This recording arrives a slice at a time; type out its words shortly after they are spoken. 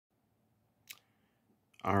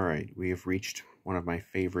All right, we have reached one of my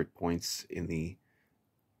favorite points in the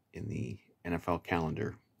NFL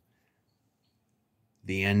calendar.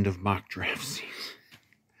 The end of mock draft season.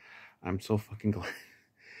 I'm so fucking glad.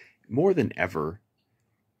 More than ever,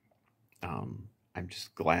 I'm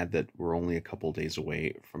just glad that we're only a couple days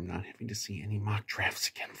away from not having to see any mock drafts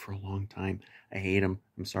again for a long time. I hate them.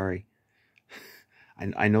 I'm sorry.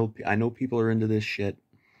 I know people are into this shit,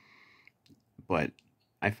 but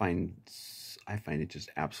I find I find it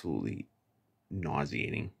just absolutely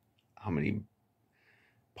nauseating how many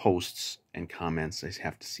posts and comments I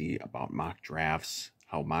have to see about mock drafts,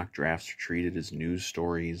 how mock drafts are treated as news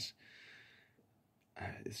stories.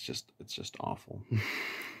 It's just awful.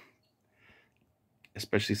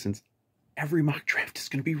 Especially since every mock draft is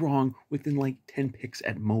going to be wrong within like 10 picks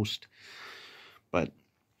at most. But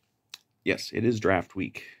yes, it is draft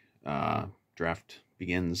week. Draft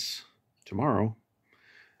begins tomorrow,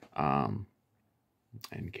 and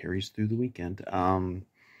carries through the weekend.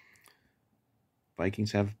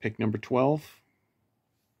 Vikings have pick number 12.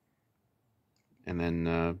 And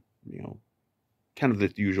then, kind of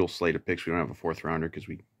the usual slate of picks. We don't have a fourth rounder because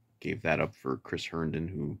we gave that up for Chris Herndon,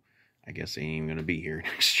 who I guess ain't even going to be here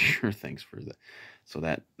next year. Thanks for that. So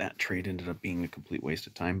that trade ended up being a complete waste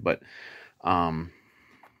of time. But,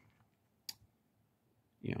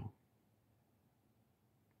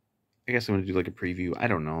 I guess I'm going to do like a preview. I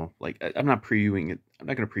don't know. Like, I'm not previewing it. I'm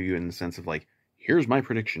not going to preview it in the sense of like, here's my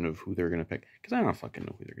prediction of who they're going to pick. Because I don't fucking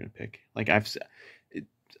know who they're going to pick. Like, I've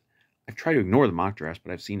tried to ignore the mock drafts,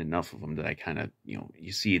 but I've seen enough of them that I kind of,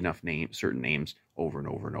 you see enough certain names over and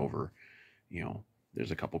over and over.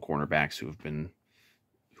 There's a couple cornerbacks who've been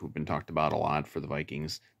talked about a lot for the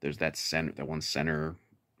Vikings. There's that one center,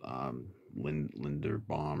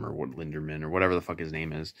 Linderbaum or Linderman or whatever the fuck his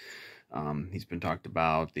name is. He's been talked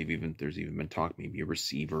about. There's even been talk maybe a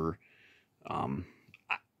receiver. I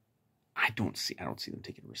don't see them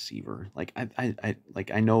taking a receiver. Like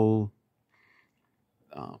I know.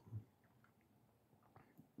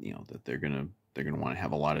 That they're gonna want to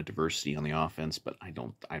have a lot of diversity on the offense, but I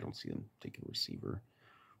don't see them taking a receiver.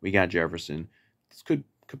 We got Jefferson. This could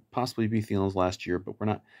possibly be Thielen's last year, but we're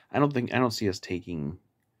not. I don't see us taking,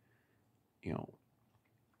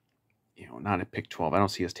 not at pick 12. I don't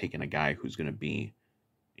see us taking a guy who's going to be,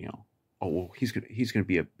 he's going to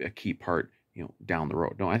be a key part, down the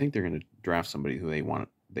road. No, I think they're going to draft somebody who they want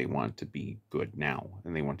to be good now,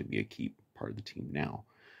 and they want to be a key part of the team now.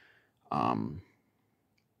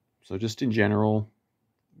 So just in general,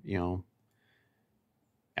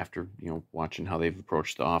 after, watching how they've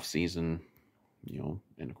approached the off season, and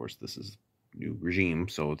of course this is new regime,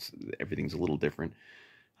 so everything's a little different.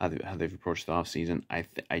 How they've approached the off season,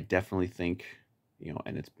 I definitely think,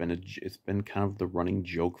 and it's been kind of the running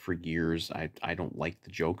joke for years. I don't like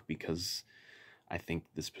the joke because I think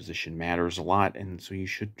this position matters a lot, and so you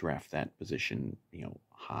should draft that position,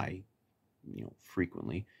 high,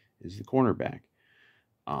 frequently, is the cornerback.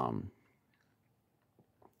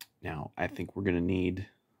 Now I think we're going to need,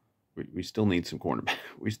 we still need some cornerback.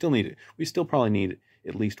 We still probably need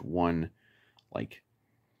at least one, like,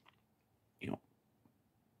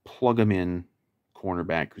 plug them in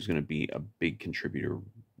cornerback who's going to be a big contributor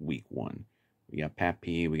week one. We got Pat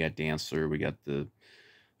P, we got Dancer, we got the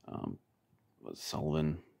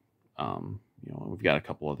Sullivan. We've got a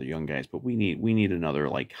couple other young guys, but we need another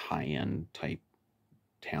like high end type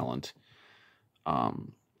talent.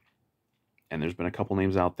 And there's been a couple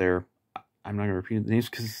names out there. I'm not gonna repeat the names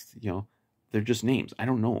because they're just names. I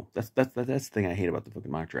don't know. That's the thing I hate about the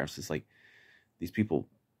fucking mock drafts. It's like these people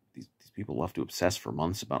love to obsess for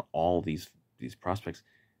months about all these prospects.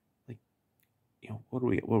 Like, what do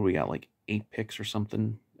we got? Like 8 picks or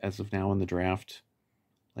something as of now in the draft.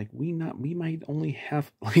 Like we might only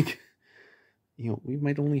have like we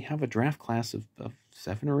might only have a draft class of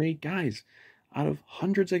 7 or 8 guys out of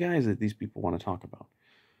hundreds of guys that these people want to talk about.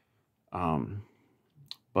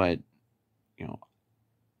 But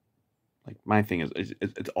like my thing is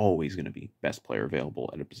it's always going to be best player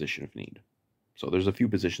available at a position of need. So there's a few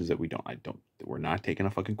positions that we're not taking a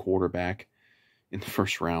fucking quarterback in the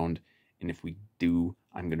first round. And if we do,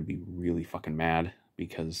 I'm going to be really fucking mad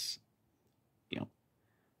because,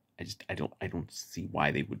 I don't see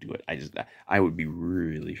why they would do it. I would be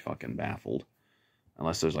really fucking baffled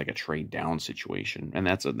unless there's like a trade down situation. And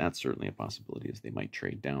that's certainly a possibility, is they might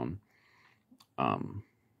trade down, and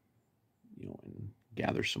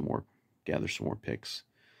gather some more picks.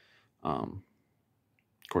 Of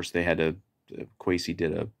course they had Kwesi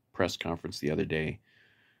did a press conference the other day,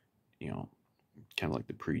 kind of like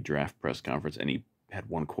the pre-draft press conference, and he had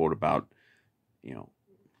one quote about,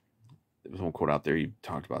 there was one quote out there. You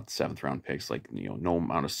talked about 7th round picks, like, no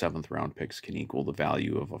amount of 7th round picks can equal the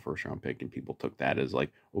value of a 1st round pick, and people took that as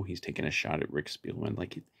like, oh, he's taking a shot at Rick Spielman.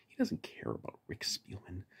 Like he doesn't care about Rick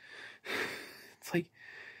Spielman. It's like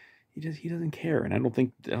he doesn't care, and I don't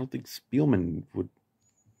think Spielman would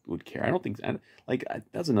care. I don't think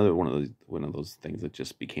that's another one of those things that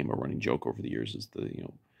just became a running joke over the years, is the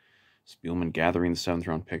Spielman gathering the 7th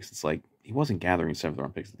round picks. It's like he wasn't gathering 7th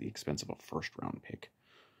round picks at the expense of a 1st round pick.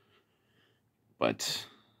 But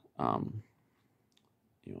I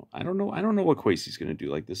don't know. I don't know what Kwesi's going to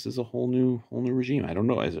do. Like, this is a whole new regime. I don't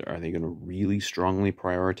know. Are they going to really strongly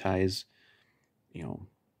prioritize,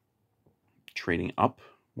 trading up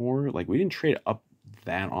more? Like, we didn't trade up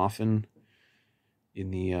that often in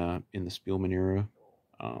the Spielman era.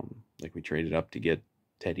 Like, we traded up to get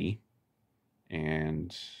Teddy,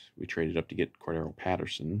 and we traded up to get Cordero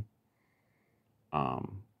Patterson.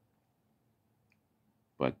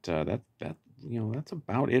 But that's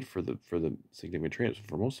about it for the significant trades. For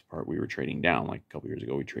the most part, we were trading down. Like a couple years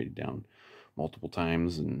ago, we traded down multiple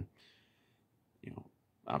times, and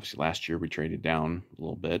obviously last year we traded down a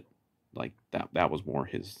little bit. Like that was more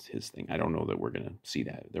his thing. I don't know that we're gonna see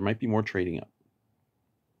that. There might be more trading up.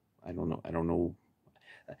 I don't know.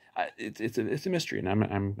 It's a mystery, and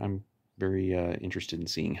I'm very interested in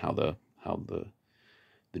seeing how the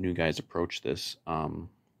new guys approach this.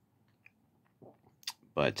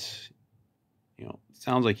 But it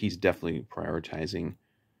sounds like he's definitely prioritizing,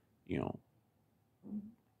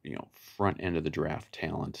 front end of the draft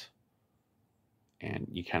talent, and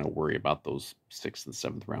you kind of worry about those 6th and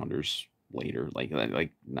 7th rounders later. Like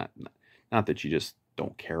not that you just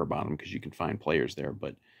don't care about them, because you can find players there,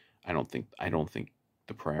 but I don't think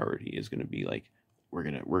the priority is going to be like, we're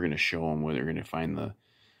gonna show them where we're gonna find the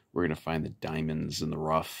diamonds in the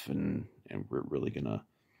rough, and we're really gonna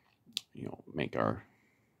make our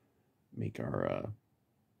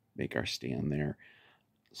stand there.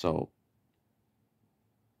 So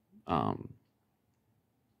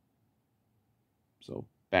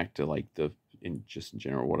back to like in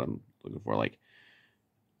general, what I'm looking for, like,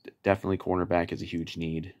 definitely cornerback is a huge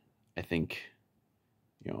need. I think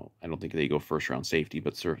I don't think they go 1st round safety,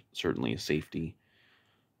 but certainly a safety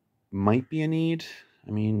might be a need.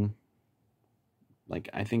 I mean, like,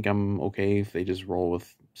 I think I'm okay if they just roll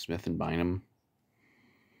with Smith and Bynum,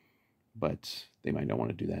 but they might not want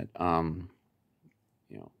to do that.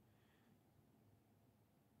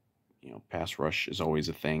 Pass rush is always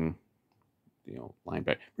a thing.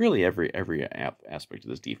 Linebacker. Really, every aspect of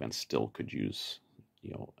this defense still could use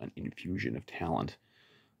an infusion of talent.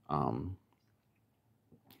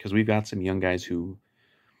 Because we've got some young guys who,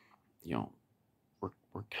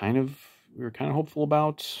 we're kind of hopeful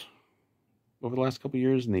about over the last couple of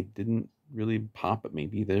years, and they didn't really pop. But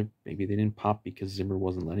maybe they didn't pop because Zimmer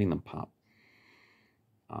wasn't letting them pop.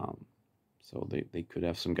 So they could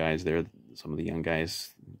have some guys there, some of the young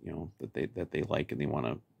guys, that they like, and they want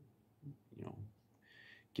to,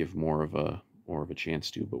 give more of a chance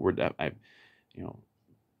to. But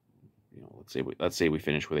let's say we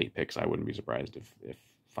finish with 8 picks. I wouldn't be surprised if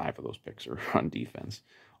 5 of those picks are on defense.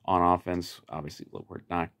 On offense, obviously, look, we're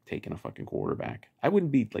not taking a fucking quarterback. I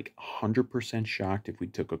wouldn't be like 100% shocked if we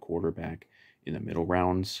took a quarterback in the middle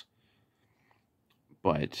rounds.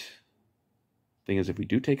 But thing is, if we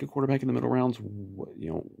do take a quarterback in the middle rounds,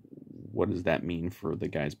 what does that mean for the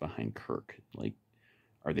guys behind Kirk? Like,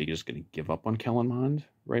 are they just going to give up on Kellen Mond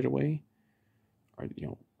right away? Are they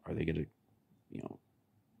going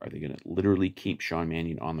to literally keep Sean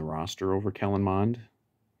Mannion on the roster over Kellen Mond?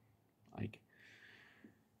 Like,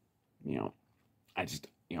 I just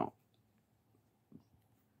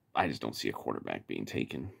don't see a quarterback being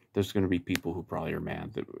taken. There's going to be people who probably are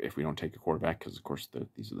mad that if we don't take a quarterback, because of course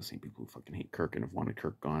these are the same people who fucking hate Kirk and have wanted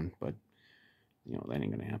Kirk gone, but that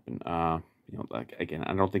ain't going to happen. Like, again,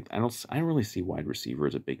 I don't really see wide receiver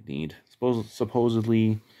as a big need.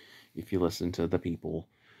 Supposedly, if you listen to the people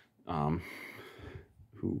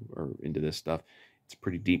who are into this stuff, it's a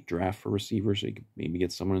pretty deep draft for receivers, so you could maybe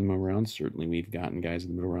get someone in the middle rounds. Certainly, we've gotten guys in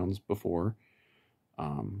the middle rounds before.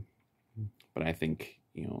 But I think,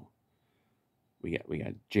 we got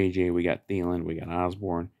JJ, we got Thielen, we got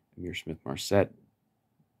Osborne, Amir Smith-Marset,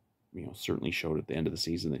 certainly showed at the end of the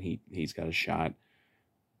season that he's got a shot.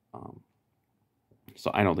 So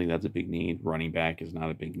I don't think that's a big need. Running back is not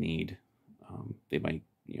a big need. They might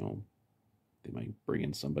bring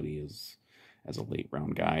in somebody as a late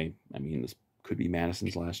round guy. I mean, this could be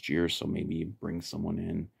Madison's last year, so maybe bring someone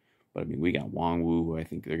in. But I mean, we got Wongwu, who I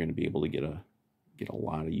think they're going to be able to get a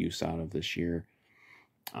lot of use out of this year.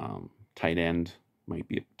 Tight end might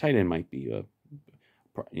be a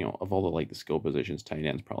of all the like the skill positions, tight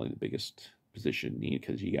end's probably the biggest position need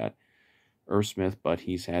because you got Irv Smith, but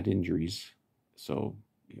he's had injuries, so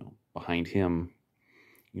behind him,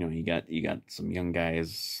 you got some young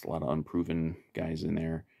guys, a lot of unproven guys in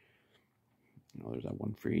there. There's that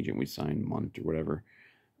one free agent we signed, Munt or whatever.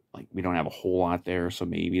 Like we don't have a whole lot there, so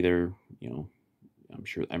maybe they're I'm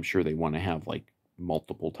sure they want to have like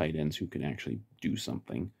multiple tight ends who can actually do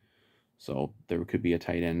something. So there could be a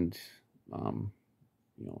tight end,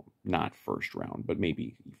 not first round, but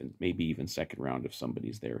maybe even second round if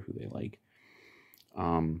somebody's there who they like.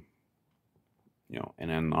 And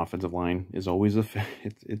then the offensive line is always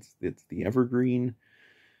it's the evergreen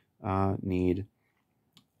need.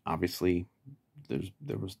 Obviously,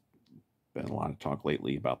 there was been a lot of talk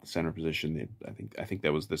lately about the center position. I think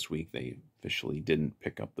that was this week they officially didn't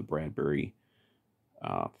pick up the Bradbury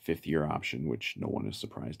fifth-year option, which no one is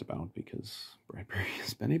surprised about because Bradbury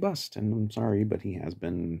has been a bust, and I'm sorry, but he has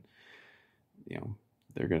been.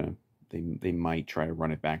 They might try to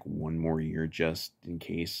run it back one more year just in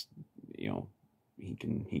case. He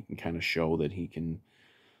can kind of show that he can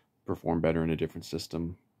perform better in a different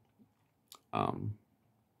system. And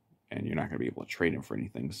you're not going to be able to trade him for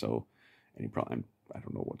anything. So, and I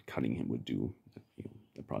don't know what cutting him would do.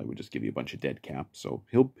 That probably would just give you a bunch of dead cap. So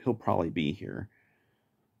he'll probably be here.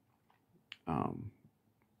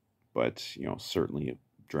 But certainly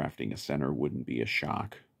drafting a center wouldn't be a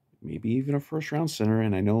shock. Maybe even a first round center.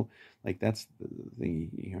 And I know like that's the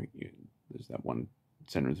there's that one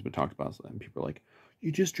center that's been talked about, and people are like,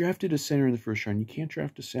 you just drafted a center in the first round, you can't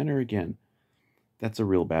draft a center again. That's a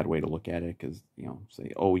real bad way to look at it, because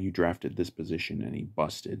say, oh, you drafted this position and he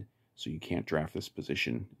busted, so you can't draft this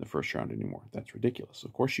position in the first round anymore. That's ridiculous.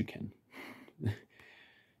 Of course you can.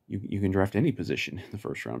 You can draft any position in the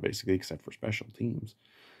first round basically, except for special teams.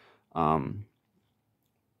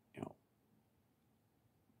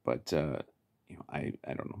 But I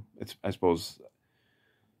don't know. I suppose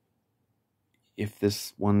if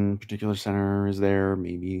this one particular center is there,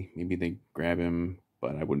 maybe they grab him,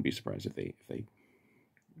 but I wouldn't be surprised if they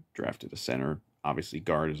drafted a center. Obviously,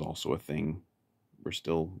 guard is also a thing. We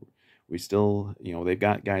still they've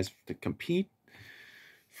got guys to compete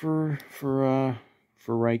for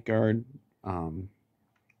right guard,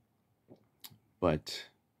 but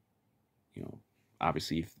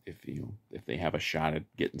obviously if they have a shot at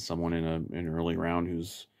getting someone in an early round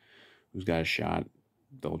who's got a shot,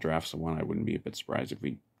 they'll draft someone. I wouldn't be a bit surprised if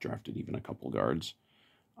we drafted even a couple guards.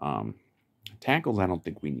 Tackles, I don't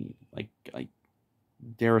think we need. Like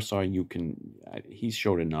Darisaw, he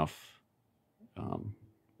showed enough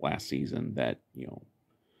last season that you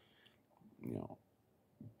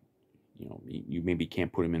maybe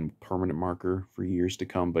can't put him in permanent marker for years to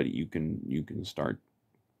come, but you can start.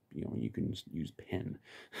 You can use Penn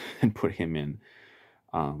and put him in.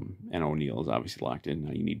 And O'Neal is obviously locked in.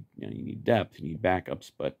 Now you need depth, you need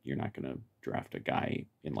backups, but you're not going to draft a guy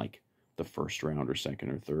in like the first round or second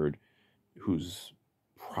or third who's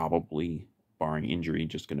probably, barring injury,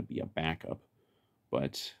 just going to be a backup.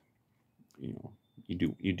 But you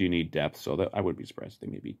do need depth, so that I would be surprised if they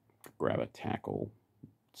maybe grab a tackle at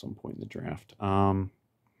some point in the draft.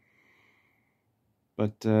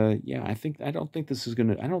 But I don't think this is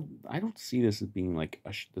gonna. I don't see this as being like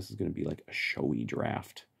this is gonna be like a showy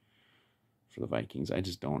draft for the Vikings. I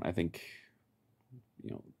just don't. I think,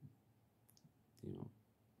 a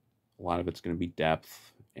lot of it's gonna be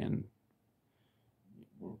depth and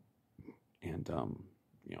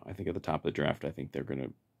I think at the top of the draft, I think they're gonna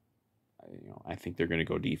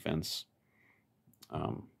go defense.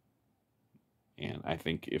 And I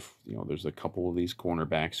think if there's a couple of these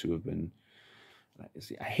cornerbacks who have been.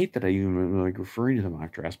 See, I hate that I even like referring to the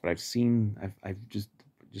mock drafts, but I've just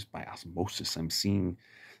by osmosis, I'm seeing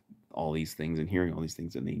all these things and hearing all these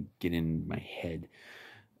things, and they get in my head.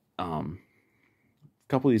 A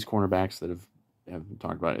couple of these cornerbacks that have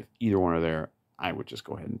talked about, if either one are there, I would just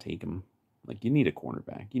go ahead and take them. Like, you need a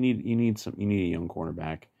cornerback. You need a young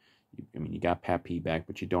cornerback. You got Pat P back,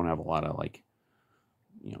 but you don't have a lot of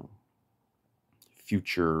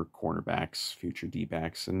future cornerbacks, future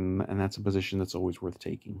D-backs, and that's a position that's always worth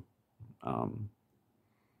taking.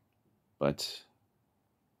 But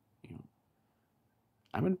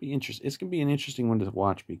I'm going to be interested. It's going to be an interesting one to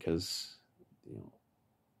watch because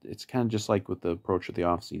it's kind of just like with the approach of the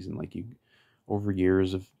offseason. Like, over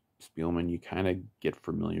years of Spielman, you kind of get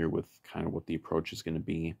familiar with kind of what the approach is going to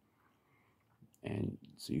be, and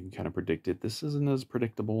so you can kind of predict it. This isn't as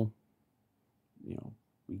predictable.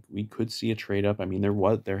 We could see a trade up. There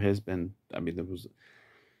was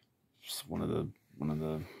one of the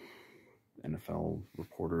NFL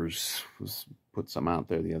reporters put some out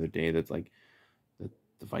there the other day that's like that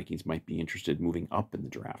the Vikings might be interested in moving up in the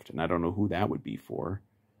draft, and I don't know who that would be for.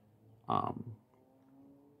 Um,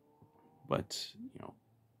 but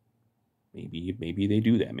maybe they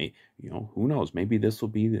do that. Maybe who knows? Maybe this will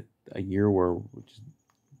be a year where we'll just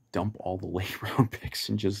dump all the late round picks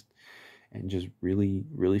and just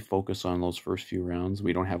really focus on those first few rounds.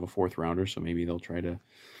 We don't have a fourth rounder, so maybe they'll try to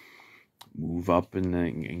move up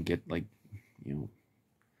and get like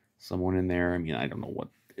someone in there. I mean, I don't know what.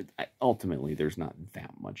 Ultimately, there's not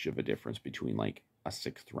that much of a difference between like a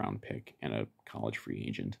sixth round pick and a college free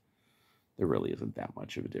agent. There really isn't that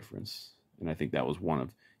much of a difference, and I think that was one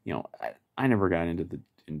of I never got into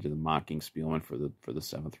the mocking Spielman for the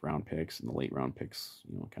seventh round picks and the late round picks,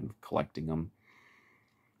 kind of collecting them.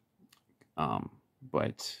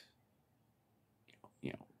 But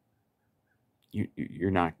you're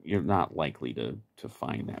not likely to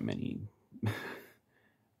find that many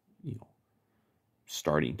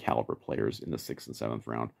starting caliber players in the sixth and seventh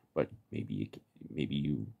round. But maybe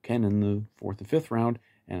you can in the fourth and fifth round,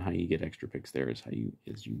 and how you get extra picks there is you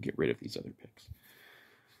get rid of these other picks.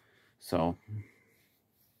 So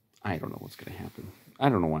I don't know what's going to happen. I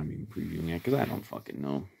don't know why I'm even previewing it, because I don't fucking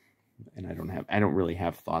know, and I don't really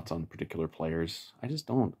have thoughts on particular players. I just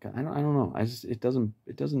don't. I don't know. It doesn't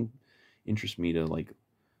interest me to like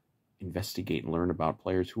investigate and learn about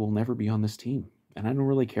players who will never be on this team, and I don't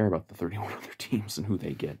really care about the 31 other teams and who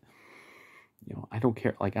they get. I don't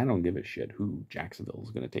care. Like, I don't give a shit who Jacksonville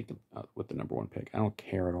is going to take with the number one pick. I don't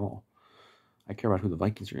care at all. I care about who the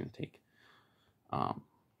Vikings are going to take.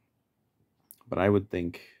 But I would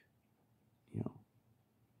think,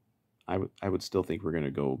 I would still think we're going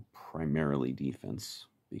to go primarily defense,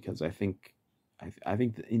 because I think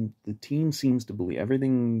the team seems to believe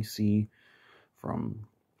everything you see from,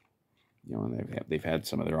 they've had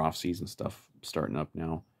some of their off-season stuff starting up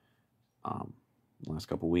now. The last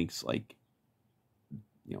couple of weeks, like,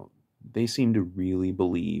 they seem to really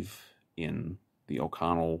believe in the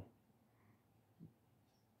O'Connell,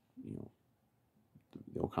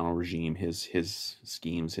 the O'Connell regime, his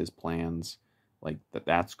schemes, his plans, like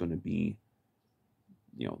that's going to be,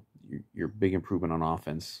 your big improvement on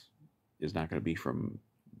offense is not going to be from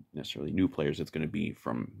necessarily new players. It's going to be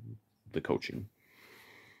from the coaching.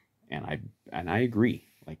 And I agree.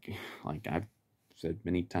 Like I've said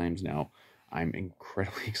many times now, I'm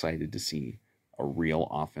incredibly excited to see a real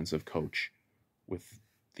offensive coach with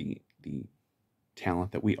the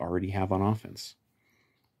talent that we already have on offense.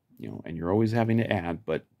 And you're always having to add,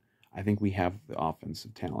 but I think we have the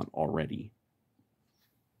offensive talent already.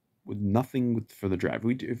 With nothing for the draft,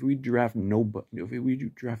 if we draft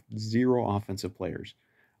zero offensive players,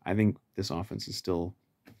 I think this offense is still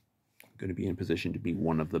going to be in position to be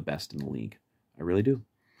one of the best in the league. I really do.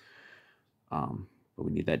 But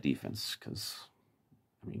we need that defense, because,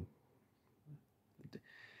 I mean,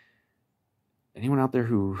 anyone out there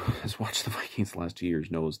who has watched the Vikings the last 2 years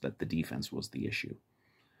knows that the defense was the issue.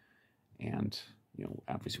 And,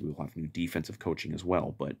 obviously we will have new defensive coaching as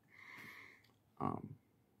well, but,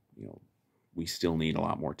 we still need a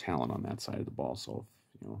lot more talent on that side of the ball. So,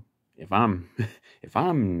 if I'm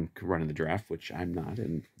running the draft, which I'm not,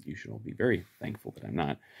 and you should all be very thankful that I'm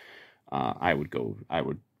not, I would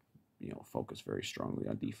focus very strongly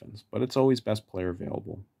on defense. But it's always best player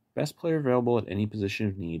available at any position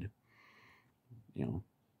of need.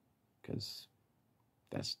 Because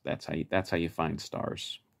that's how you find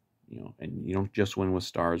stars. And you don't just win with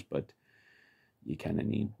stars, but you kind of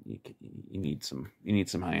need some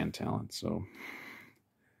high end talent. So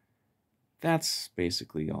that's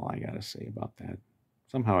basically all I gotta say about that.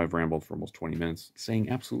 Somehow I've rambled for almost 20 minutes saying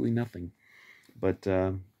absolutely nothing, but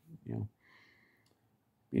be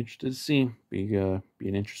interested to see. Be an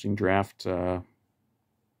interesting draft, and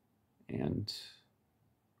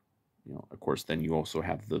of course, then you also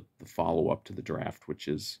have the follow up to the draft, which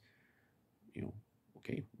is,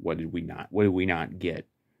 okay, what did we not get,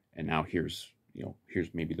 and now here's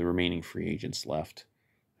maybe the remaining free agents left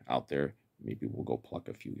out there. Maybe we'll go pluck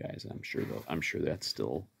a few guys. I'm sure that's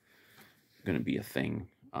still going to be a thing,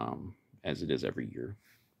 as it is every year.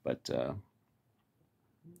 But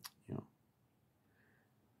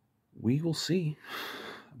we will see.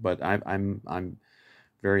 But I'm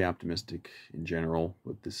very optimistic in general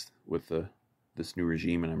with this new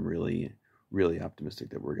regime, and I'm really optimistic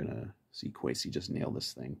that we're gonna see Kwesi just nail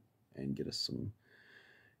this thing and get us some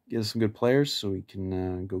good players, so we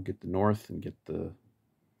can go get the North and get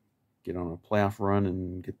on a playoff run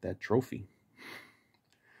and get that trophy.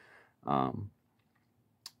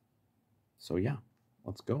 So yeah,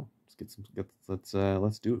 let's go. Let's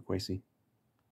do it, Kwesi.